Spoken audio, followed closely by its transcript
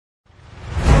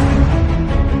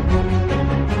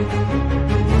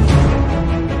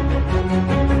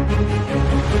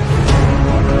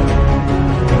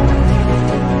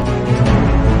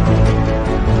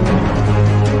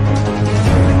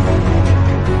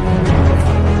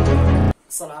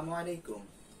আলাইকুম।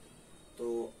 তো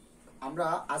আমরা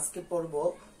আজকে পড়ব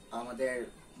আমাদের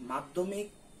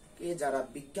মাধ্যমিকে যারা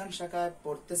বিজ্ঞান শাখায়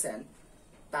পড়তেছেন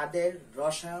তাদের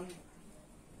রসায়ন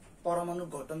পরমাণু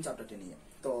গঠন চ্যাপ্টারটি নিয়ে।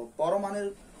 তো পরমাণুর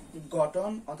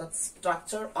গঠন অর্থাৎ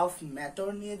স্ট্রাকচার অফ ম্যাটার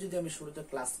নিয়ে যদি আমি শুরুতে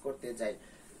ক্লাস করতে যাই,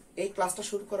 এই ক্লাসটা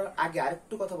শুরু করার আগে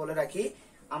আরেকটু কথা বলে রাখি,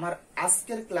 আমার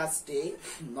আজকের ক্লাসটি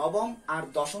নবম আর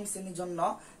দশম শ্রেণীর জন্য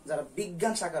যারা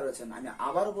বিজ্ঞান শাখা রয়েছেন, আমি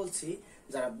আবারও বলছি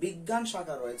যারা বিজ্ঞান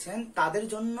শাখা রয়েছেন তাদের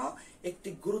জন্য একটি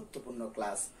গুরুত্বপূর্ণ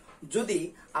ক্লাস। যদি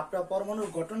আপনারা পরমাণুর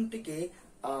গঠনটিকে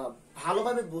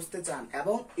ভালোভাবে বুঝতে চান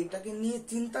এবং এটাকে নিয়ে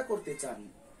চিন্তা করতে চান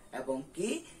এবং কি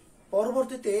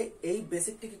পরবর্তীতে এই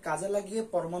বেসিকটিকে কাজে লাগিয়ে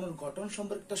পরমাণুর গঠন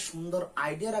সম্পর্কে একটা সুন্দর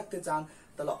আইডিয়া রাখতে চান,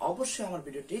 তাহলে অবশ্যই আমার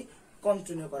ভিডিওটি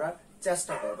কন্টিনিউ করার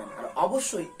চেষ্টা করবেন। আর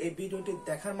অবশ্যই এই ভিডিওটি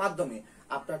দেখার মাধ্যমে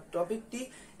আপনার টপিকটি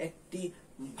একটি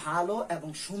ভালো এবং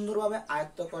সুন্দরভাবে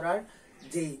আয়ত্ত করার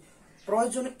যেই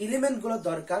প্রয়োজনীয় এলিমেন্টগুলো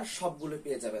দরকার সবগুলো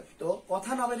পেয়ে যাবেন। তো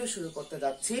কথা না বলে শুরু করতে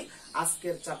যাচ্ছি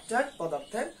আজকের চ্যাপ্টার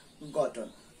পদার্থের গঠন।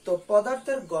 তো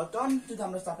পদার্থের গঠন যদি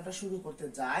আমরা চ্যাপ্টারটা শুরু করতে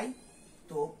যাই,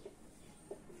 তো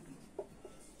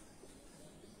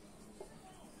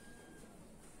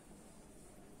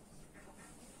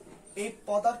এই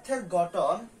পদার্থের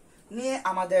গঠন নিয়ে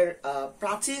আমাদের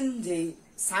প্রাচীন যেই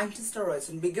সায়েন্টিস্টরা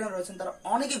রয়েছেন, বিজ্ঞানীরা রয়েছেন, তারা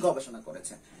অনেকেই গবেষণা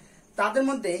করেছেন। তাদের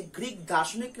মধ্যে গ্রিক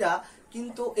দার্শনিকরা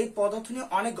কিন্তু এই পদার্থ নিয়ে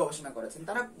অনেক গবেষণা করেছেন।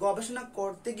 তারা গবেষণা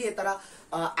করতে গিয়ে তারা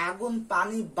আগুন,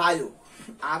 পানি,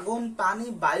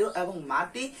 বায়ু এবং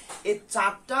মাটি এই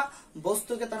চারটা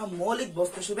বস্তুকে তারা মৌলিক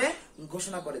বস্তু হিসেবে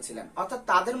ঘোষণা করেছিলেন। অর্থাৎ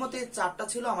তাদের মতে এই চারটা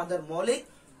ছিল আমাদের মৌলিক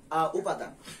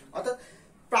উপাদান। অর্থাৎ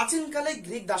প্রাচীনকালে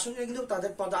গ্রিক দার্শনিকরা কিন্তু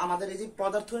তাদের আমাদের এই যে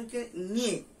পদার্থকে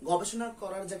নিয়ে গবেষণা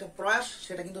করার যে একটা প্রয়াস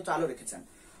সেটা কিন্তু চালু রেখেছেন।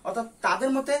 অর্থাৎ তাদের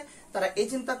মতে তারা এই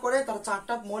চিন্তা করে তারা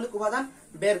চারটা মৌলিক উপাদান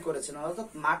বের করেছিলেন, অর্থাৎ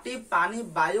মাটি, পানি,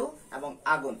 বায়ু এবং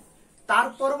আগুন। তার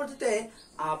পরবর্তীতে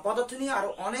পদার্থ নিয়ে আরো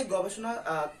অনেক গবেষণা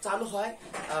চালু হয়।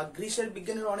 গ্রিসের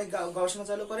বিজ্ঞানীরা অনেক গবেষণা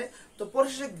চালু করে। তো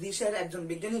পরিশেষে গ্রিসের একজন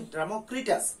বিজ্ঞানী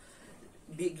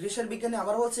গ্রিসের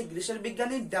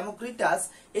বিজ্ঞানী ডেমোক্রিটাস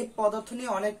এই পদার্থ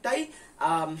নিয়ে অনেকটাই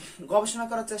গবেষণা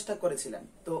করার চেষ্টা করেছিলেন।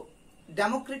 তো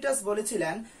ডেমোক্রিটাস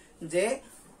বলেছিলেন যে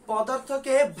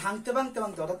পদার্থকে ভাঙতে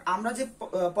অর্থাৎ আমরা যে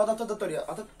পদার্থ তৈরি,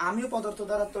 অর্থাৎ আমিও পদার্থ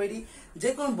দ্বারা তৈরি, যে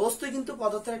কোনো বস্তুই কিন্তু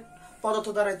পদার্থ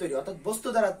দ্বারাই তৈরি, অর্থাৎ বস্তু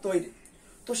দ্বারা তৈরি।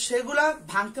 তো সেগুলা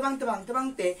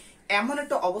ভাঙতে এমন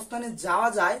একটা অবস্থানে যাওয়া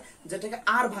যায় যেটাকে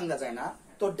আর ভাঙা যায় না।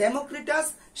 তো ডেমোক্রিটাস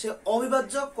সে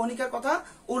অবিভাজ্য কণিকার কথা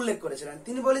উল্লেখ করেছিলেন।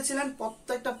 তিনি বলেছিলেন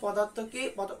প্রত্যেকটা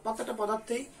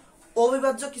পদার্থই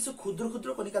অবিভাজ্য কিছু ক্ষুদ্র ক্ষুদ্র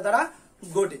কণিকা দ্বারা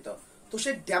গঠিত। তো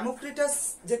সেই ডেমোক্রিটাস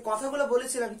যে কথাগুলো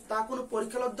বলেছিলেন তা কোনো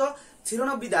পরীক্ষালব্ধ ছিল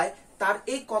না বিদায় তার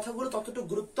এই কথাগুলো ততটুকু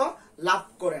গুরুত্ব লাভ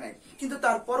করে নাই। কিন্তু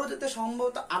তার পরবর্তীতে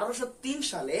সম্ভবত 1803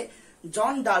 সালে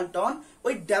জন ডাল্টন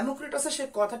ওই ডেমোক্রিটাসের সেই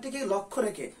কথাটিকে লক্ষ্য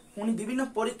রেখে উনি বিভিন্ন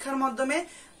পরীক্ষার মাধ্যমে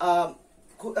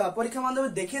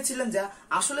দেখিয়েছিলেন যে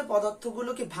আসলে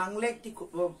পদার্থগুলোকে ভাঙলে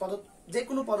যে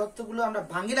কোনো পদার্থগুলো আমরা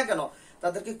ভাঙি না কেন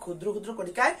তাদেরকে ক্ষুদ্র ক্ষুদ্র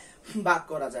কণিকায় ভাগ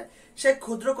করা যায়। সেই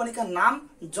ক্ষুদ্র কণিকার নাম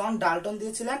জন ডাল্টন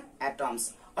দিয়েছিলেন অ্যাটমস।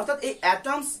 অর্থাৎ এই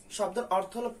অ্যাটমস শব্দের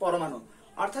অর্থ হলো পরমাণু।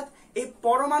 অর্থাৎ এই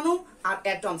পরমাণু আর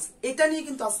অ্যাটমস এটা নিয়ে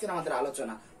কিন্তু আজকের আমাদের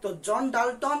আলোচনা। তো জন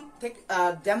ডাল্টন থেকে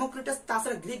ডেমোক্রিটাস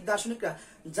তাছাড়া গ্রিক দার্শনিকরা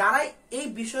যারা এই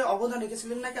বিষয়ে অবদান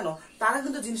রেখেছিলেন না কেন তারা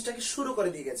কিন্তু জিনিসটাকে শুরু করে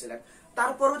দিয়ে গেছিলেন।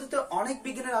 তার পরবর্তীতে অনেক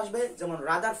বিজ্ঞানী আসবে, যেমন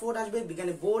রাদারফোর্ড আসবে,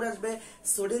 বিজ্ঞানী বোর আসবে,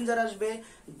 সোডিঞ্জার আসবে,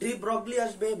 ডি ব্রগলি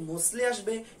আসবে, মোসলি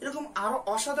আসবে, এরকম আরো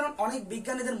অসাধারণ অনেক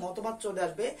বিজ্ঞানীদের মতবাদ চলে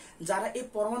আসবে যারা এই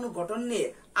পরমাণু গঠন নিয়ে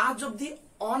আজ অব্দি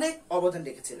অনেক অবদান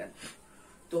রেখেছিলেন।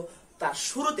 তো তার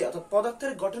শুরুতে অর্থাৎ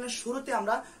পদার্থের গঠনের শুরুতে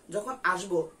আমরা যখন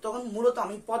আসব তখন মূলত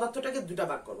আমি পদার্থটাকে দুটা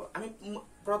ভাগ করব। আমি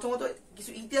প্রথমত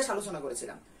কিছু ইতিহাস আলোচনা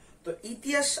করেছিলাম। তো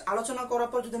ইতিহাস আলোচনা করার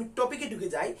পর যদি আমি টপিকে ঢুকে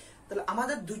যাই তাহলে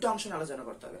আমাদের দুইটা অংশ নিয়ে আলোচনা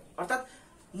করতে হবে। অর্থাৎ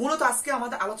মূলত আজকে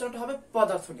আমাদের আলোচনাটা হবে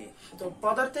পদার্থ নিয়ে। তো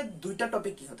পদার্থের দুইটা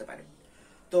টপিক কি হতে পারে?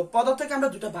 তো পদার্থকে আমরা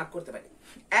দুটা ভাগ করতে পারি,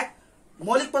 এক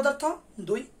মৌলিক পদার্থ,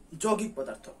 দুই যৌগিক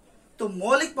পদার্থ। তো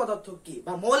মৌলিক পদার্থ কি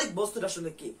বা মৌলিক বস্তুটা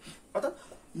আসলে কি? অর্থাৎ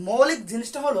মৌলিক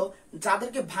জিনিসটা হলো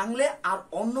যাদেরকে ভাঙলে আর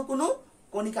অন্য কোনো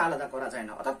কণিকা আলাদা করা যায়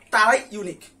না, অর্থাৎ তারাই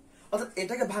ইউনিক। অর্থাৎ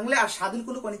এটাকে ভাঙলে আর স্বাধীন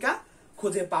কোনো কণিকা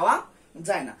খুঁজে পাওয়া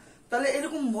যায় না। তাহলে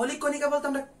এরকম মৌলিক কণিকা বলতে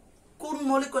আমরা কোন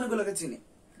মৌলিক কণিকাগুলোকে চিনি?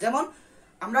 যেমন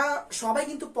আমরা সবাই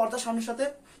কিন্তু পর্দা সারণীর সাথে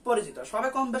পরিচিত, সবাই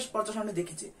কম বেশ পর্দা সারণী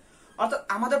দেখেছি। অর্থাৎ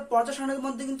আমাদের পর্দা সারণীর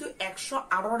মধ্যে কিন্তু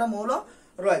 118টা মৌল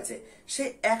রয়েছে। সেই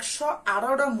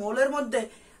 118টা মৌলের মধ্যে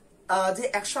যে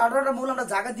 118টা মৌল আমরা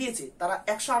জায়গা দিয়েছি তারা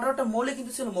 118টা মৌলে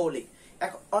কিন্তু ছিল মৌলিক।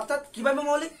 অর্থাৎ কিভাবে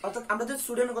মৌলিক? অর্থাৎ আমরা যদি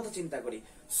সোডিয়ামের কথা চিন্তা করি,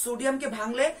 সোডিয়ামকে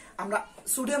ভাঙলে আমরা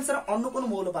সোডিয়াম ছাড়া অন্য কোনো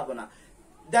মৌল পাবো না।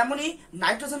 তেমনি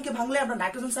নাইট্রোজেনকে ভাঙলে আমরা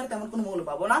নাইট্রোজেন ছাড়া তেমন কোনো মৌল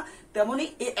পাবো না। তেমনি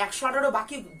এই 118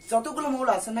 বাকি যতগুলো মৌল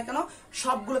আছে না কেন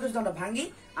সবগুলোকে যদি আমরা ভাঙি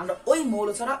আমরা ওই মৌল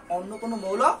ছাড়া অন্য কোনো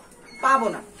মৌল পাবো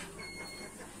না।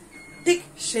 ঠিক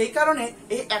সেই কারণে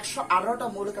এই 118টা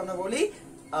মৌলকে আমরা বলি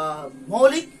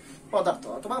মৌলিক পদার্থ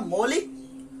অথবা মৌলিক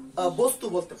বস্তু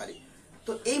বলতে পারি।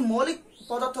 তো এই মৌলিক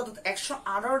পদার্থ অর্থাৎ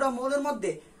 118টা মৌলের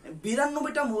মধ্যে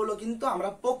 92টা মৌল কিন্তু আমরা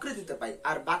প্রকৃতিতে পাই,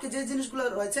 আর বাকি যে জিনিসগুলো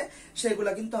রয়েছে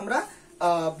সেগুলা কিন্তু আমরা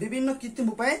বিভিন্ন কৃত্রিম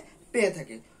উপায়ে পেয়ে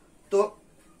থাকি। তো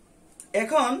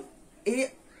এখন এই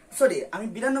আমি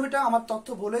 92টা আমার তথ্য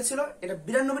বলেছিল, এটা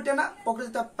 92টা না,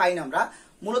 প্রকৃতিতে পাই না আমরা,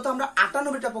 মূলত আমরা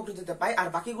 98টা প্রকৃতিতে পাই, আর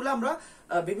বাকিগুলো আমরা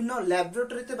বিভিন্ন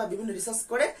ল্যাবরেটরিতে বা বিভিন্ন রিসার্চ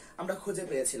করে আমরা খুঁজে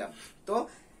পেয়েছিলাম। তো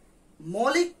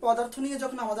মৌলিক পদার্থ নিয়ে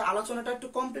যখন আমাদের আলোচনাটা একটু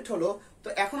কমপ্লিট হলো, তো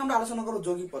এখন আমরা আলোচনা করবো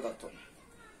যৌগিক পদার্থ।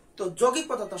 তো যৌগিক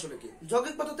পদার্থ আসলে কি?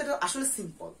 যৌগিক পদার্থ এটা আসলে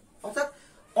সিম্পল, অর্থাৎ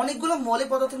অনেকগুলো মৌলিক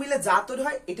পদার্থ মিলে যা তৈরি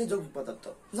হয় এটাই যৌগিক পদার্থ।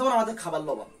 যেমন আমাদের খাবার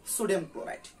লবণ, সোডিয়াম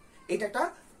ক্লোরাইড, এটা একটা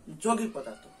যৌগিক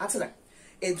পদার্থ। আচ্ছা দেখ,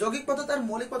 এই যৌগিক পদার্থ আর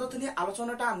মৌলিক পদার্থ নিয়ে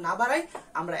আলোচনাটা না বাড়াই,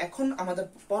 আমরা এখন আমাদের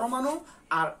পরমাণু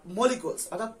আর মলিকুলস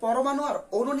অর্থাৎ পরমাণু আর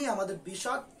অণু নিয়ে আমাদের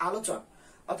বিশদ আলোচনা,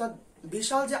 অর্থাৎ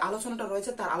বিশাল যে আলোচনাটা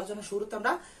রয়েছে তার আলোচনা শুরুতে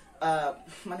আমরা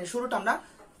শুরুটা আমরা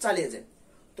চালিয়ে যাই।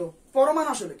 তো পরমাণু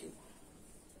আসলে কি?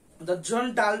 জন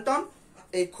ডাল্টন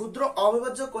এই ক্ষুদ্র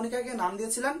অবিভাজ্য কণিকাকে নাম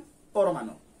দিয়েছিলেন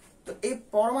পরমাণু। তো এই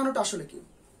পরমাণুটা আসলে কি?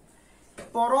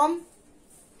 পরম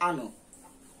আণু,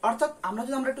 অর্থাৎ আমরা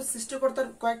একটু সৃষ্টিকর্তার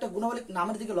কয়েকটা গুণাবলী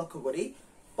নামের দিকে লক্ষ্য করি,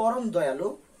 পরম দয়ালু,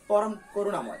 পরম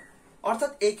করুণাময়,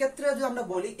 অর্থাৎ এই ক্ষেত্রে যদি আমরা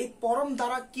বলি এই পরম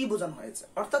দ্বারা কি বোঝানো হয়েছে,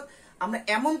 অর্থাৎ আমরা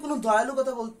এমন কোন দয়ালু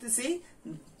কথা বলতেছি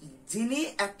যিনি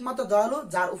একমাত্র দয়ালু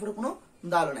যার উপরে কোনো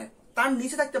দয়ালু নাই, তার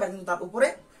নিচে থাকতে পারে কিন্তু তার উপরে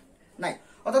নাই,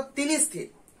 অর্থাৎ তিনি স্থির।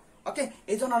 ওকে,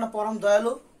 এই জন্য আমরা পরম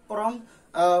দয়ালু, পরম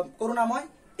করুণাময়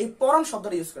এই পরম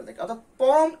শব্দটা ইউজ করে থাকি। অর্থাৎ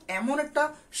পরম এমন একটা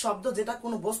শব্দ যেটা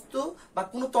কোনো বস্তু বা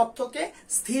কোনো তথ্যকে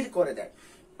স্থির করে দেয়,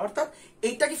 অর্থাৎ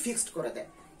এইটাকে ফিক্সড করে দেয়,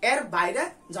 এর বাইরে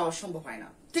যাওয়া সম্ভব হয় না।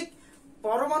 ঠিক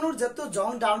পরমাণুর যত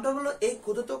জন ডাল্টন হলো এই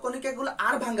ক্ষুদ্র কণিকাগুলো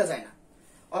আর ভাঙা যায় না,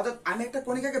 অর্থাৎ আমি একটা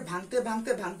কণিকাকে ভাঙতে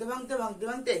ভাঙতে ভাঙতে ভাঙতে ভাঙতে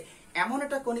ভাঙতে এমন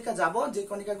একটা কণিকা যাব যে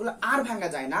কণিকাগুলো আর ভাঙা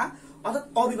যায় না, অর্থাৎ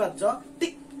অবিভাজ্য।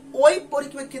 ঠিক ওই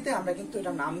পরিপ্রেক্ষিতে আমরা কিন্তু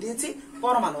এটা নাম দিয়েছি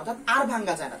পরমাণু, অর্থাৎ আর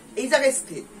ভাঙা যায় না, এই জায়গায়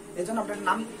স্থির। এই জন্য আমরা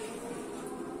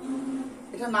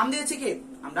এটা নাম দিয়েছি কি?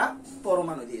 আমরা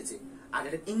পরমাণু দিয়েছি। আর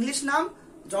এর ইংলিশ নাম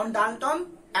জন ডাল্টন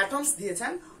অ্যাটমস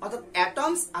দিয়েছেন, অর্থাৎ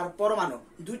অ্যাটমস আর পরমাণু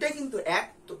দুইটাই কিন্তু এক।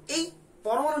 তো এই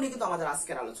পরমাণু নিয়ে কিন্তু আমাদের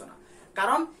আজকের আলোচনা,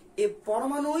 কারণ এই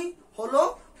পরমাণুই হলো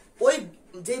ওই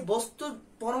যে বস্তু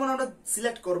পরমাণু আমরা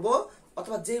সিলেক্ট করব,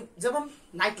 অথবা যেমন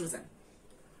নাইট্রোজেন,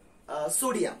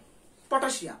 সোডিয়াম,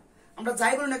 পটাশিয়াম, আমরা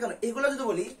যাই বলি না কেন এগুলো যদি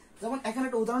বলি, যেমন এখানে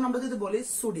একটা উদাহরণ আমরা যদি বলি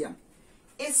সোডিয়াম,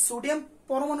 এই সোডিয়াম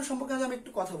পরমাণু সম্পর্কে আমি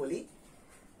একটু কথা বলি।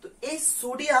 তো এই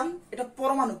সোডিয়াম এটা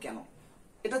পরমাণু কেন?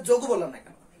 এটা যৌগ বললাম না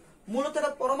কেন? মূলত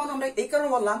এটা পরমাণু আমরা এই কারণে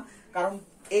বললাম কারণ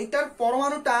এইটার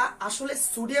পরমাণুটা আসলে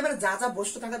সোডিয়ামের যা যা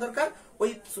বস্তু থাকা দরকার ওই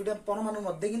সোডিয়াম পরমাণুর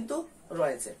মধ্যে কিন্তু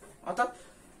রয়েছে। অর্থাৎ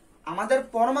আমাদের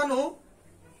পরমাণু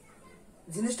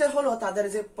জিনিসটা হলো তাদের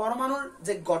যে পরমাণুর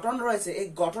যে গঠন রয়েছে এই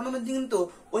গঠনের মধ্যে কিন্তু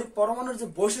ওই পরমাণুর যে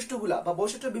বৈশিষ্ট্যগুলা বা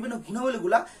বৈশিষ্ট্যের বিভিন্ন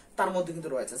গুণাবলীগুলা তার মধ্যে কিন্তু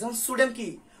রয়েছে। যেমন সোডিয়াম কি?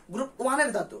 গ্রুপ 1 এর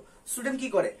ধাতু। সোডিয়াম কি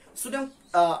করে? সোডিয়াম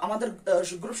আমাদের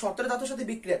গ্রুপ 17 ধাতুর সাথে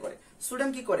বিক্রিয়া করে।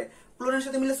 সোডিয়াম কি করে? ক্লোরিনের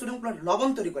সাথে মিলে সোডিয়াম ক্লোরাইড লবণ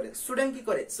তৈরি করে। সোডিয়াম কি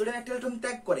করে? সোডিয়াম একটা ইলেকট্রন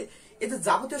ত্যাগ করে। এতে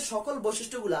যাবতীয় সকল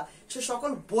বৈশিষ্ট্যগুলা সে সকল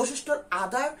বৈশিষ্ট্যের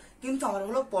আধার কিন্তু আমার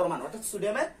হলো পরমাণু, অর্থাৎ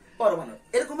সোডিয়ামের পরমাণু।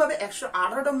 এরকম ভাবে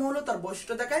 118টা মৌল তার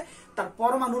বৈশিষ্ট্য দেখায় তার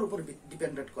পরমাণুর উপর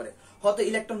ডিপেন্ডেন্ট করে, হয়তো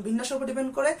ইলেকট্রন বিন্যাসের উপর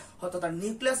ডিপেন্ড করে, হয়তো তার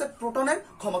নিউক্লিয়াসের প্রোটনের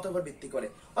ক্ষমতার উপর ভিত্তি করে।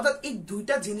 অর্থাৎ এই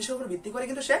দুইটা জিনিসের উপর ভিত্তি করে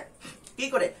কিন্তু সে কি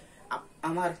করে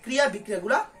আমার ক্রিয়া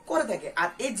বিক্রিয়াগুলা করে থাকে, আর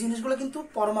এই জিনিসগুলো কিন্তু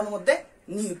পরমাণুর মধ্যে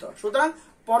নিহিত। সুতরাং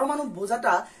পরমাণু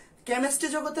বোঝাটা কেমিস্ট্রি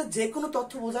জগতে যে কোনো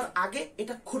তথ্য বোঝার আগে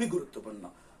এটা খুবই গুরুত্বপূর্ণ।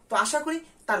 তো আশা করি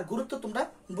তার গুরুত্ব তোমরা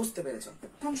বুঝতে পেরেছো।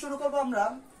 এখন শুরু করবো আমরা,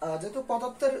 যেহেতু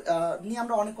পদার্থের নিয়ে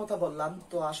আমরা অনেক কথা বললাম,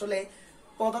 তো আসলে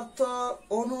পদার্থ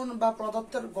অণু বা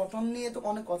পদার্থের গঠন নিয়ে তো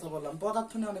অনেক কথা বললাম,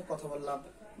 পদার্থ নিয়ে অনেক কথা বললাম,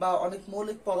 বা অনেক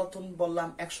মৌলিক পদার্থ বললাম,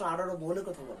 118 মৌলের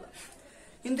কথা বললাম।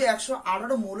 কিন্তু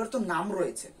 118 মৌলের তো নাম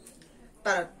রয়েছে,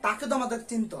 তাকে তো আমাদের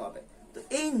চিনতে হবে। তো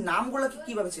এই নামগুলোকে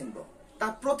কিভাবে চিনবো?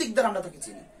 তার প্রতীক দ্বারা আমরা তাকে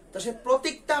চিনি। তো সেই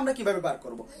প্রতীকটা আমরা কিভাবে বার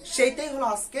করব, সেইটাই হলো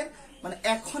আজকের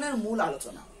এখনের মূল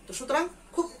আলোচনা। তো সুতরাং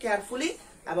খুব কেয়ারফুলি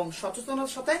এবং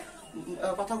সচেতনতার সাথে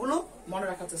কথাগুলো মনে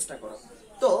রাখার চেষ্টা করো।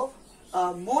 তো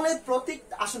মৌলের প্রতীক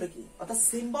আসলে কি, অর্থাৎ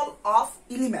সিম্বল অফ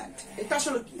এলিমেন্ট, এটা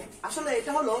আসলে কি? আসলে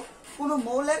এটা হলো কোন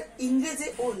মৌলের ইংরেজি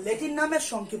ও ল্যাটিন নামের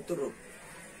সংক্ষিপ্ত রূপ।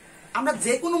 আমরা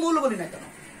যে কোনো মৌল বলি না কেন,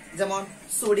 যেমন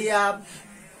সোডিয়াম,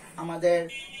 আমাদের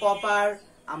কপার,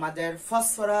 আমাদের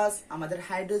ফসফরাস, আমাদের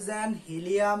হাইড্রোজেন,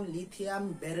 হিলিয়াম, লিথিয়াম,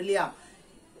 বেরিলিয়াম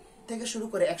থেকে শুরু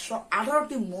করে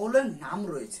 118টি মৌলের নাম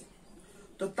রয়েছে।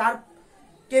 তো তার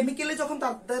কেমিক্যালি যখন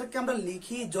তাদেরকে আমরা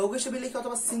লিখি, যৌগ হিসেবে লিখি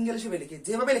অথবা সিঙ্গেল হিসেবে লিখি,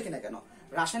 যেভাবে লিখি না কেন,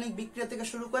 রাসায়নিক বিক্রিয়া থেকে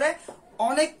শুরু করে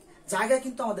অনেক জায়গায়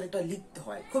কিন্তু আমাদের এটা লিখতে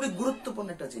হয়, খুবই গুরুত্বপূর্ণ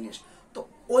একটা জিনিস। তো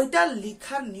ওইটা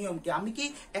লিখার নিয়ম কি, আমি কি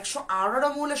 118টা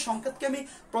মৌলের সংকেতকে আমি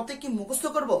প্রত্যেক কি মুখস্থ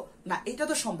করব? না, এটা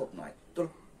তো সম্ভব নয়। তো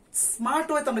স্মার্ট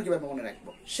ওয়েতে আমরা কিভাবে মনে রাখবো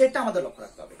সেটা আমাদের লক্ষ্য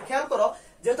রাখতে হবে। খেয়াল করো,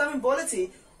 যেহেতু আমি বলেছি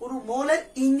কোন মৌলের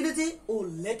ইংরেজি ও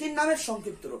ল্যাটিন নামের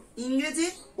সংক্ষিপ্ত রূপ, ইংরেজি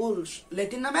ও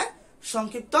ল্যাটিন নামের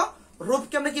সংক্ষিপ্ত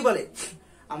রূপকে আমরা কি বলে,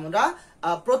 আমরা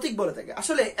প্রতীক বলে থাকি।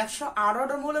 আসলে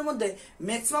 118টা মৌলের মধ্যে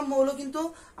ম্যাক্সিমাম মৌল কিন্তু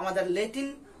আমাদের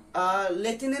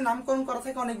ল্যাটিনে নামকরণ করা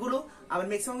থাকে অনেকগুলো, আবার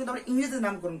ম্যাক্সিমাম কিন্তু আমরা ইংরেজিতে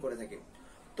নামকরণ করে থাকি।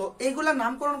 তো এইগুলা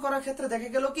নামকরণ করার ক্ষেত্রে দেখা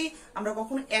গেল কি আমরা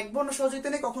কখনো এক বর্ণ সহযোগিতা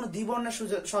নেই, কখনো দ্বিবর্ণের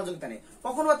সহযোগিতা নেই,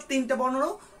 কখনো বা 3টা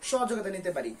বর্ণেরও সহযোগিতা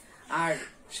নিতে পারি। আর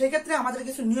সেই ক্ষেত্রে আমাদের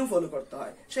কিছু নিয়ম ফলো করতে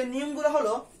হয়। সেই নিয়মগুলো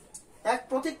হলো, এক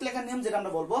প্রতীক লেখার নিয়ম যেটা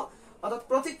আমরা বলবো, অর্থাৎ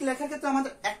প্রতীক লেখার ক্ষেত্রে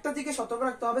আমাদের একটা দিকে সতর্ক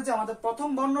রাখতে হবে যে আমাদের প্রথম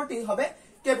বর্ণটি হবে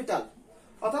ক্যাপিটাল।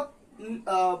 অর্থাৎ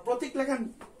প্রতীক লেখার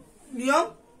নিয়ম,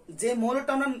 যে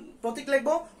মৌলটা আমরা প্রতীক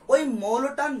লিখবো ওই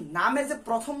মৌলটার নামের যে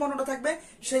প্রথম বর্ণটা থাকবে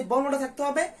সেই বর্ণটা থাকতে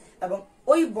হবে এবং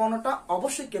ওই বর্ণটা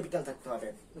অবশ্যই ক্যাপিটাল থাকতে হবে।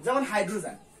 যেমন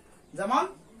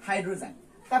হাইড্রোজেন,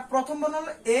 তার প্রথম বর্ণ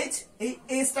হলো এইচ, এই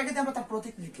এইচটাকে আমরা তার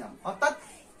প্রতীক লিখলাম, অর্থাৎ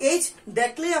এইচ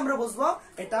দেখলেই আমরা বুঝবো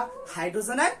এটা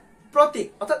হাইড্রোজেনের প্রতীক,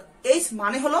 অর্থাৎ এইচ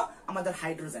মানে হলো আমাদের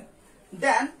হাইড্রোজেন।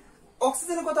 দেন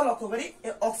অক্সিজেনের কথা লক্ষ্য করি,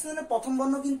 এই অক্সিজেনের প্রথম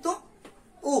বর্ণ কিন্তু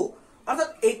ও, অর্থাৎ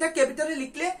এইটা ক্যাপিটালে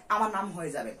লিখলে আমার নাম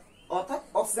হয়ে যাবে, অর্থাৎ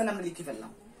অক্সিজেন আমরা লিখে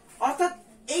ফেললাম। অর্থাৎ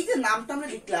এই যে নামটা আমরা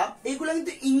লিখলাম এইগুলো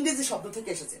কিন্তু ইংরেজি শব্দ থেকে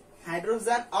এসেছে,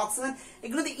 হাইড্রোজেন, অক্সিজেন,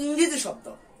 এগুলো তো ইংরেজি শব্দ।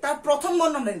 তার প্রথম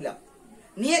বর্ণ আমরা নিলাম,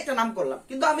 নিয়ে একটা নাম করলাম,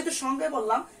 কিন্তু আমি তো সংজ্ঞায়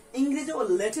বললাম ইংরেজি ও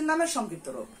ল্যাটিন নামের সংক্ষিপ্ত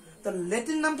রূপ। তো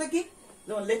ল্যাটিন নামটা কি,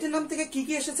 যেমন ল্যাটিন নাম থেকে কি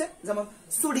কি এসেছে, যেমন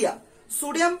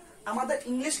সোডিয়াম আমাদের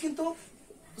ইংলিশ কিন্তু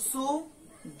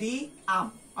সোডিয়াম,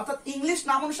 অর্থাৎ ইংলিশ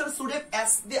নাম অনুসারে সোডিয়াম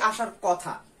এস দিয়ে আসার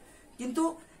কথা, কিন্তু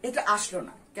এটা আসলো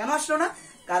না। কেন আসলো না?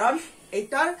 কারণ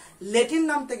এটার ল্যাটিন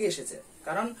নাম থেকে এসেছে।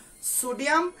 কারণ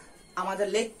সোডিয়াম আমাদের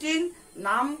ল্যাটিন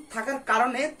নাম থাকার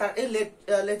কারণে তার এই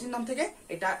ল্যাটিন নাম থেকে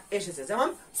এটা এসেছে। যেমন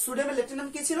সোডিয়ামের ল্যাটিন নাম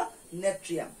কি ছিল?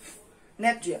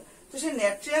 নেট্রিয়াম। তো সেই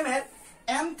নেট্রিয়ামের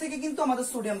এন থেকে কিন্তু আমাদের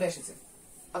সোডিয়ামটা এসেছে,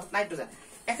 অর্থাৎ নাইট্রোজেন।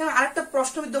 এখানে আরেকটা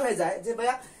প্রশ্নবিদ্ধ হয়ে যায় যে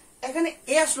ভাইয়া এখানে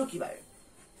এ আসলো কিভাবে?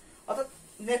 অর্থাৎ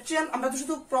নেট্রিয়াম আমরা তো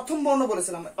শুধু প্রথম বর্ণ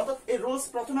বলেছিলাম, অর্থাৎ এই রোলস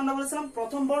প্রথমে আমরা বলেছিলাম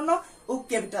প্রথম বর্ণ ও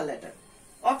ক্যাপিটাল লেটার।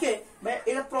 ওকে ভাই,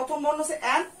 এটা প্রথম বর্ণ হচ্ছে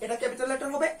এন, এটা ক্যাপিটাল লেটার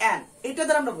হবে এন, এটা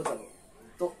দ্বারা আমরা বোঝাবো।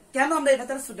 তো কেন আমরা এটা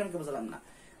দ্বারা সোডিয়ামকে বোঝালাম না?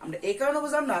 আমরা এই কারণে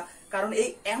বুঝলাম না কারণ এই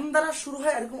এন দ্বারা শুরু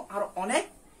হয় এরকম আরো অনেক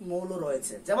মৌল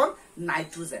রয়েছে, যেমন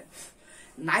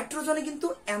নাইট্রোজেনে কিন্তু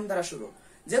এন দ্বারা শুরু।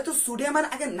 যেহেতু সোডিয়ামের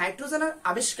আগে নাইট্রোজেনের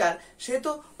আবিষ্কার,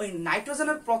 সেহেতু ওই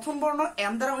নাইট্রোজেনের প্রথম বর্ণ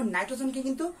এন দ্বারা ওই নাইট্রোজেনকে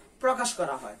কিন্তু প্রকাশ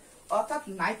করা হয়। অর্থাৎ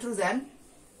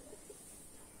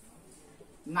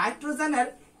নাইট্রোজেনের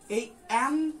এই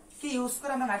এন কে ইউজ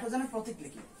করে আমরা নাইট্রোজেনের প্রতীক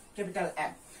লিখি, ক্যাপিটাল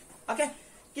এন। ওকে,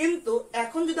 কিন্তু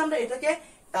এখন যদি আমরা এটাকে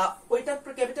ওইটার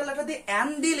ক্যাপিটাল লেটার দিয়ে এন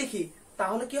দিয়ে লিখি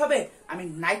তাহলে কি হবে? আমি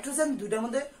নাইট্রোজেন দুইটার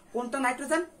মধ্যে কোনটা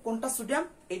নাইট্রোজেন কোনটা সোডিয়াম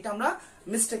এটা আমরা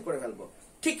মিস্টেক করে ফেলবো।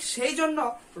 ঠিক সেই জন্য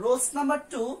রোলস নাম্বার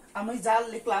 2 আমি যা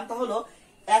লিখলাম তা হলো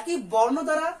একই বর্ণ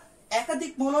দ্বারা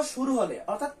একাধিক মৌল শুরু হলে,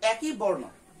 অর্থাৎ একই বর্ণ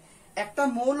একটা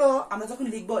মৌল আমরা যখন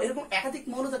লিখবো এরকম একাধিক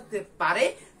মৌল থাকতে পারে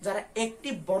যারা একটি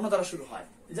বর্ণ দ্বারা শুরু হয়।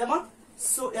 যেমন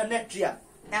নেট্রিয়াম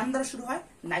এন দ্বারা শুরু হয়,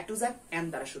 নাইট্রোজেন এন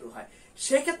দ্বারা শুরু হয়।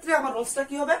 সেক্ষেত্রে আমার রোলসটা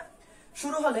কি হবে?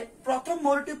 শুরু হলে প্রথম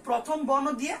মৌলটি প্রথম বর্ণ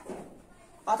দিয়ে,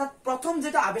 অর্থাৎ প্রথম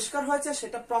যেটা আবিষ্কার হয়েছে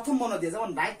সেটা প্রথম বর্ণ দিয়ে, যেমন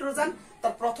নাইট্রোজেন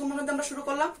তার প্রথম বর্ণ দিয়ে আমরা শুরু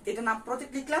করলাম, এটা নাম প্রতীক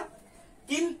লিখলাম।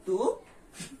 কিন্তু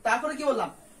তারপরে কি বললাম?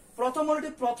 প্রথম মৌলটি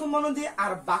প্রথম বর্ণ দিয়ে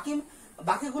আর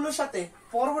বাকিগুলোর সাথে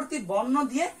পরবর্তী বর্ণ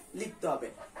দিয়ে লিখতে হবে,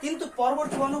 কিন্তু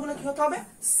পরবর্তী বর্ণগুলো কি হতে হবে?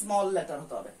 স্মল লেটার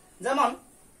হতে হবে। যেমন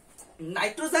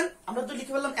নাইট্রোজেন আমরা তো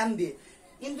লিখে ফেললাম এন দিয়ে,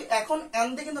 কিন্তু এখন এন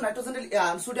দিয়ে কিন্তু নাইট্রোজেন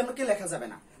সোডিয়ামকে লেখা যাবে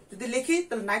না। যদি লিখি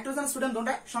তাহলে নাইট্রোজেন সোডিয়াম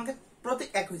দুটোর সংকেত প্রতীক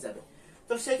এক হয়ে যাবে।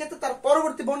 তো সেই ক্ষেত্রে তার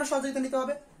পরবর্তী বর্ণ সহযোগিতা নিতে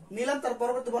হবে। নিলাম তার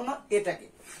পরবর্তী বর্ণ এটাকে,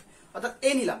 অর্থাৎ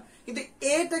এ নিলাম, কিন্তু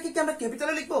এটাকে কি আমরা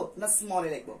ক্যাপিটালে লিখবো না স্মলে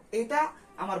লিখবো? এটা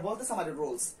আমার বলতেছে আমাদের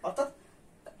রুলস, অর্থাৎ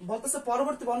বলতেছে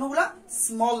পরবর্তী বর্ণগুলা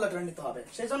স্মল লেটার নিতে হবে।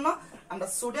 সেই জন্য আমরা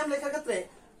সোডিয়াম লেখার ক্ষেত্রে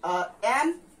এন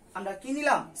আমরা কি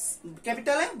নিলাম?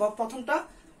 ক্যাপিটালে প্রথমটা,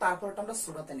 তারপরটা আমরা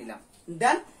সোডাতে নিলাম।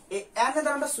 দেন এই এন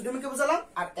দ্বারা আমরা সোডিয়ামকে বোঝালাম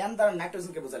আর এন দ্বারা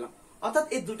নাইট্রোজেনকে বোঝালাম। অর্থাৎ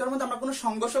এই দুটার মধ্যে আমরা কোনো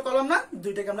সংঘর্ষ করলাম না,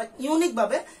 দুইটাকে আমরা ইউনিক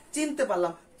ভাবে চিনতে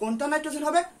পারলাম কোনটা নাইট্রোজেন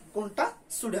হবে কোনটা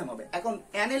সোডিয়াম হবে। এখন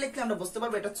এন এ লিখলে আমরা বুঝতে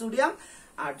পারবো এটা সোডিয়াম,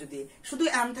 আর যদি শুধু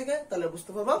এন থাকে তাহলে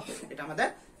বুঝতে পারবো এটা আমাদের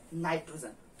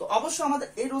নাইট্রোজেন। তো অবশ্যই আমাদের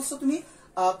এই রুলসটা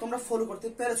তোমরা ফলো করতে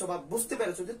পেরেছো বা বুঝতে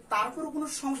পেরেছো। যদি তারপরও কোনো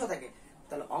সমস্যা থাকে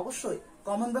তাহলে অবশ্যই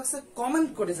কমেন্ট বক্সে কমেন্ট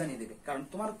করে জানিয়ে দিবে, কারণ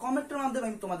তোমার কমেন্টের মাধ্যমে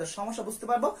আমি তোমাদের সমস্যা বুঝতে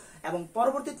পারবো এবং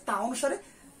পরবর্তী তা অনুসারে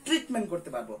ট্রিটমেন্ট করতে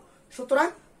পারবো। সুতরাং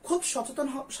খুব সচেতন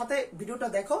সাথে ভিডিওটা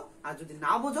দেখো, আর যদি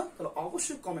না বোঝো তাহলে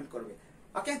অবশ্যই কমেন্ট করবে।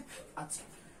 ওকে, আচ্ছা,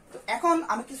 তো এখন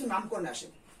আমি কিছু নামকরণে আসি।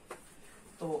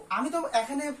 তো আমি তো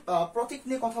এখানে প্রতীক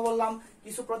নিয়ে কথা বললাম,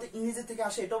 কিছু প্রতীক ইংরেজি থেকে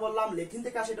আসে এটা বললাম, ল্যাটিন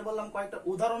থেকে আসে এটা বললাম, কয়েকটা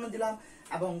উদাহরণ দিলাম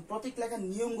এবং প্রতীক লেখার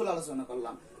নিয়মগুলো আলোচনা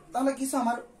করলাম। তাহলে কিছু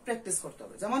আমার প্র্যাকটিস করতে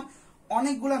হবে। যেমন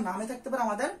অনেকগুলো নামে থাকতে পারে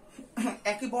আমাদের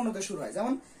একই বর্ণ দিয়ে শুরু হয়।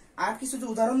 যেমন আর কিছু যদি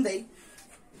উদাহরণ দেই,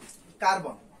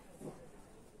 কার্বন,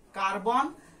 কার্বন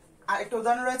আর একটা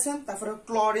উদাহরণ রয়েছে। তারপরে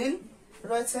ক্লোরিন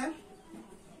রয়েছে,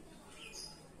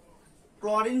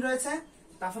 ক্লোরিন রয়েছে।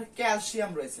 তারপরে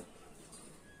ক্যালসিয়াম রয়েছে,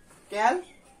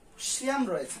 ক্যালসিয়াম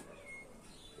রয়েছে,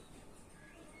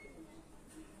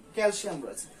 ক্যালসিয়াম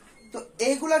রয়েছে। তো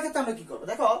এইগুলার ক্ষেত্রে আমরা কি করবো?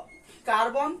 দেখো,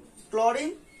 কার্বন,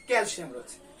 ক্লোরিন, ক্যালসিয়াম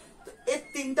রয়েছে। তো এই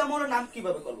তিনটা মৌলের নাম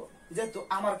কিভাবে করবো? যেহেতু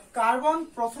আমার কার্বন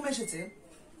প্রথম এসেছে,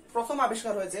 প্রথম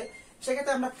আবিষ্কার হয়েছে,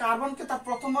 সেক্ষেত্রে আমরা কার্বনকে তার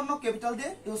প্রথম বর্ণ ক্যাপিটাল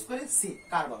দিয়ে ইউজ করি, সি,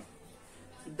 কার্বন।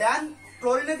 দেন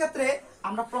ক্লোরিনের ক্ষেত্রে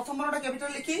আমরা প্রথম বর্ণটা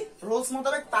ক্যাপিটাল লিখি, রুলস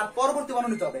মোতাবেক তার পরবর্তী বর্ণ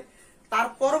নিতে হবে। তার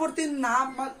পরবর্তী নাম,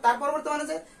 তার পরবর্তী মানে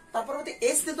যে তার পরবর্তী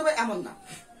এস নিতে হবে এমন না,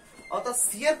 অর্থাৎ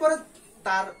সি এর পরে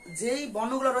তার যেই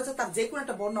বর্ণগুলো রয়েছে তার যে কোনো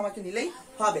একটা বর্ণ আমাকে নিলেই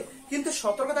হবে, কিন্তু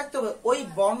সতর্ক থাকতে হবে ওই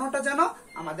বর্ণটা যেন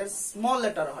আমাদের স্মল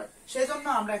লেটার হয়। সেই জন্য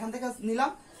আমরা এখান থেকে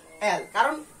নিলাম এল,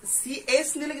 কারণ সি এস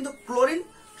নিলে কিন্তু ক্লোরিন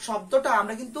শব্দটা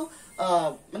আমরা কিন্তু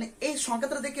মানে এই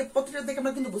সংকেতটা দেখে, প্রতিটা দেখে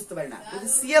আমরা কিন্তু বুঝতে পারি না। যদি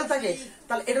সিএল থাকে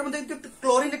তাহলে এটার মধ্যে কিন্তু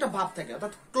ক্লোরিন একটা ভাব থাকে,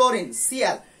 অর্থাৎ ক্লোরিন,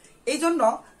 সিএল। এই জন্য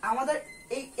আমাদের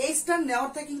এই এইচটা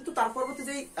নেওয়ার থেকে কিন্তু তার পরবর্তী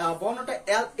যে বর্ণটা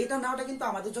এল, এটা নেওয়াটা কিন্তু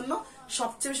আমাদের জন্য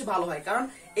সবচেয়ে বেশি ভালো হয়। কারণ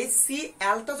এই সি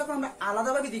এলটা যখন আমরা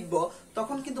আলাদাভাবে দেখবো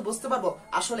তখন কিন্তু বুঝতে পারবো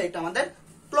আসলে এটা আমাদের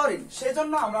ক্লোরিন। সেই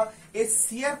জন্য আমরা এই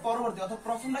সি এর পরবর্তী, অর্থাৎ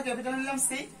প্রথমটা ক্যাপিটাল নিলাম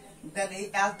সি, দেন এই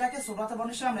এলটাকে ছোট হাতের বর্ণ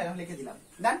হিসেবে আমরা এখানে লিখে দিলাম।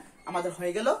 দেন আমাদের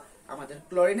হয়ে গেল আমাদের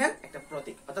ক্লোরিনের একটা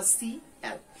প্রতীক, অর্থাৎ সি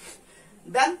এল।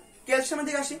 দেন ক্যালসিয়ামের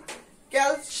দিকে আসি।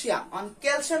 ক্যালসিয়াম,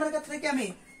 ক্যালসিয়ামের ক্ষেত্রে কি আমি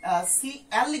সি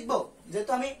এল লিখবো?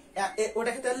 যেহেতু আমি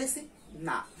ওটা ক্ষেত্রে এল লিখছি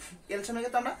না, ক্যালসিয়ামের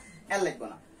ক্ষেত্রে আমরা এল লিখবো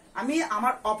না। আমি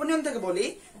আমার অপিনিয়ন থেকে বলি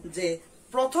যে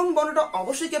প্রথম বর্ণটা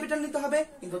অবশ্যই ক্যাপিটাল নিতে হবে,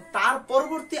 কিন্তু তার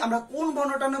পরবর্তী আমরা কোন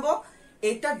বর্ণটা নেব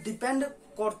এটা ডিপেন্ড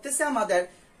করতেছে আমাদের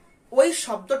ওই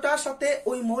শব্দটার সাথে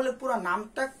ওই মৌলের পুরো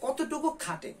নামটা কতটুকু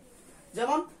খাটে।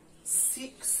 যেমন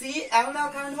সি এল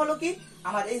নেওয়ার কারণ হলো কি,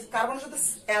 আমার এই কার্বনের সাথে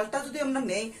এলটা যদি আমরা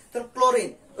নেই তাহলে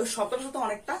ক্লোরিন ওই শব্দটার সাথে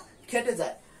অনেকটা খেটে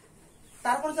যায়।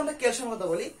 তারপরে যদি আমরা ক্যালসিয়ামের কথা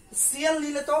বলি, সিএল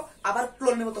নিলে তো আবার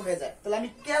ক্লোরিনের মতো হয়ে যায়। তাহলে আমি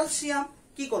ক্যালসিয়াম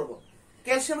কি করব?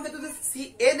 ক্যালসিয়ামের ক্ষেত্রে যদি সি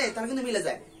এ নেই তাহলে কিন্তু মিলে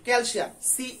যায়, ক্যালসিয়াম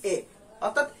সি এ,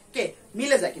 অর্থাৎ কে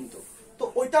মিলে যায় কিন্তু। তো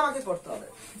ওইটা আমাকে করতে হবে,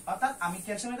 অর্থাৎ আমি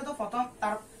ক্যালসিয়ামের ক্ষেত্রে প্রথম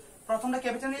তার প্রথমটা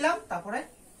ক্যাপিটাল নিলাম, তারপরে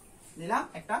নিলাম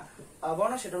একটা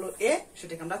বর্ণ, সেটা হলো এ,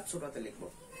 সেটাকে আমরা ছোট হাতে লিখবো।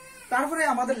 তারপরে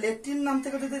আমাদের ল্যাটিন নাম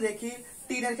থেকে যদি দেখি,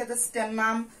 টিনের ক্ষেত্রে স্ট্যান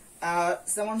নাম,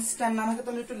 যেমন স্ট্যান নামের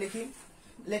ক্ষেত্রে আমি একটু লিখি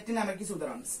ল্যাটিন নামের কিছু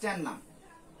উদাহরণ। স্ট্যান নাম,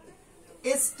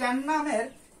 এই স্ট্যান নামের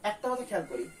একটা কথা খেয়াল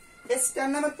করি, এই স্ট্যান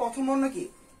নামের প্রথম বর্ণ কি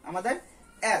আমাদের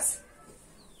এস,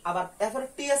 আবার এরপরে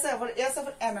টি আছে, এরপর এস,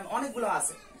 এরপর এম, অনেকগুলো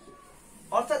আছে।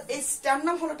 অর্থাৎ এই স্ট্যান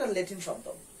নাম হলো একটা ল্যাটিন শব্দ।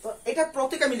 তো এটা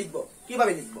প্রতীক আমি লিখবো,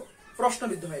 কিভাবে লিখবো?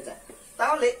 প্রশ্নবিদ্ধ হয়ে যায়।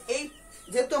 তাহলে এই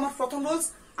যেহেতু আমার প্রথম রুলস,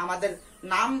 আমাদের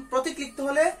নাম প্রতীক লিখতে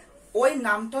হলে ওই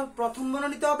নামটার প্রথম বর্ণ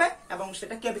নিতে হবে এবং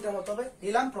সেটা ক্যাপিটাল হতে হবে।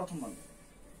 নিলাম প্রথম বর্ণ।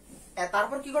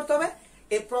 তারপর কি করতে হবে?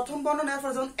 এই প্রথম বর্ণ নেওয়ার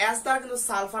পর, যেমন এস দ্বারা কিন্তু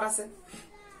সালফার আছে,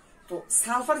 তো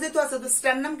সালফার যেহেতু আছে,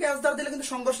 স্ট্যান নামকে এস দ্বারা দিলে কিন্তু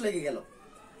সংঘর্ষ লেগে গেল,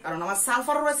 কারণ আমার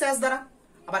সালফারও রয়েছে এস দ্বারা,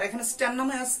 আবার এখানে স্ট্যান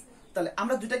নামে এস। তাহলে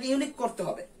আমরা দুটাকে ইউনিক করতে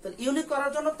হবে। তাহলে ইউনিক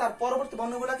করার জন্য তার পরবর্তী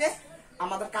বর্ণগুলোকে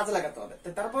আমাদের কাজে লাগাতে হবে।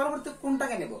 তার পরবর্তী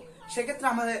কোনটাকে নেব? সেক্ষেত্রে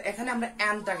আমাদের এখানে আমরা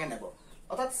এনটাকে নেব,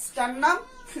 অর্থাৎ স্ট্যান নাম।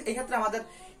 এক্ষেত্রে আমাদের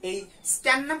এই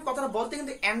স্ট্যান নাম কথাটা বলতে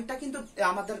কিন্তু এনটা কিন্তু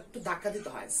আমাদের একটু ধাক্কা দিতে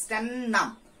হয়, স্ট্যান নাম।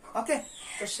 ওকে,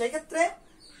 তো সেক্ষেত্রে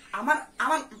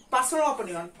আমার পার্সোনাল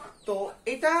অপিনিয়ন, তো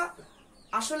এটা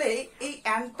আসলে এই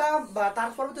এনটা বা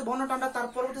তার পরবর্তী বর্ণটা আমরা তার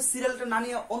পরবর্তী সিরিয়ালটা না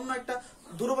নিয়ে অন্য একটা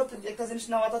দূরবর্তী একটা জিনিস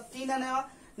নেওয়া, অর্থাৎ টিনা নেওয়া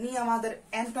নিয়ে আমাদের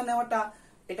এনটা নেওয়াটা,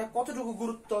 এটা কতটুকু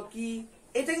গুরুত্ব কি,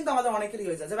 এটা কিন্তু আমাদের অনেকেরই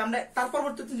হয়ে যায়। যেমন আমরা তার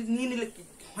পরবর্তী নিয়ে নিলে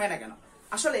হয় না কেন?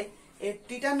 আসলে এই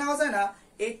টিটা নেওয়া যায় না,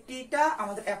 এই টিটা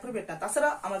আমাদের অ্যাপ্রোপ্রিয়েট না। তাছাড়া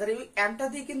আমাদের এই এনটা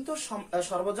দিয়ে কিন্তু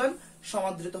সর্বজন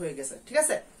সমাদৃত হয়ে গেছে, ঠিক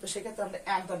আছে? তো সেক্ষেত্রে আমরা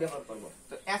এনটা ব্যবহার করবো।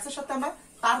 তো এস এর সাথে আমরা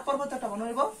তার পরবর্তী একটা বর্ণ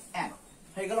নেব, এন,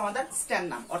 হয়ে গেল আমাদের স্ট্যান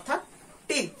নাম, অর্থাৎ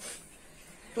টিন।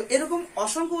 তো এরকম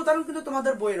অসংখ্য উদাহরণ কিন্তু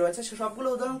তোমাদের বই রয়েছে, সে সবগুলো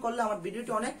উদাহরণ করলে আমার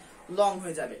ভিডিওটি অনেক লং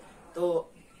হয়ে যাবে। তো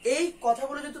এই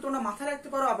কথাগুলো যদি তোমরা মাথায় রাখতে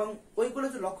পারো এবং ওইগুলো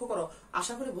যদি লক্ষ্য করো,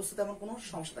 আশা করি বুঝতে তেমন কোনো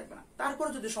সমস্যা থাকবে না। তারপরে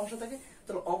যদি সমস্যা থাকে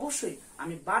তাহলে অবশ্যই,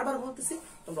 আমি বারবার বলতেছি,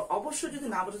 তোমরা অবশ্যই যদি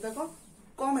না বুঝে থাকো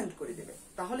কমেন্ট করে দেবে,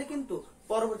 তাহলে কিন্তু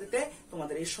পরবর্তীতে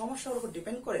তোমাদের এই সমস্যার উপর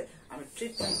ডিপেন্ড করে আমি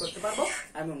ট্রিটমেন্ট করতে পারবো,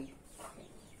 এবং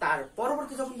তার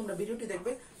পরবর্তী যখন তোমরা ভিডিওটি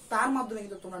দেখবে তার মাধ্যমে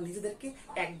কিন্তু তোমরা নিজেদেরকে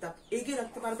এক ধাপ এগিয়ে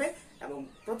রাখতে পারবে এবং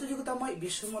প্রতিযোগিতাময়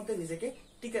বিশ্বের মধ্যে নিজেকে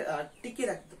টিকে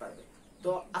রাখতে পারবে।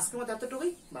 তো আজকের মতো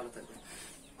এতটুকুই, ভালো থাকবে।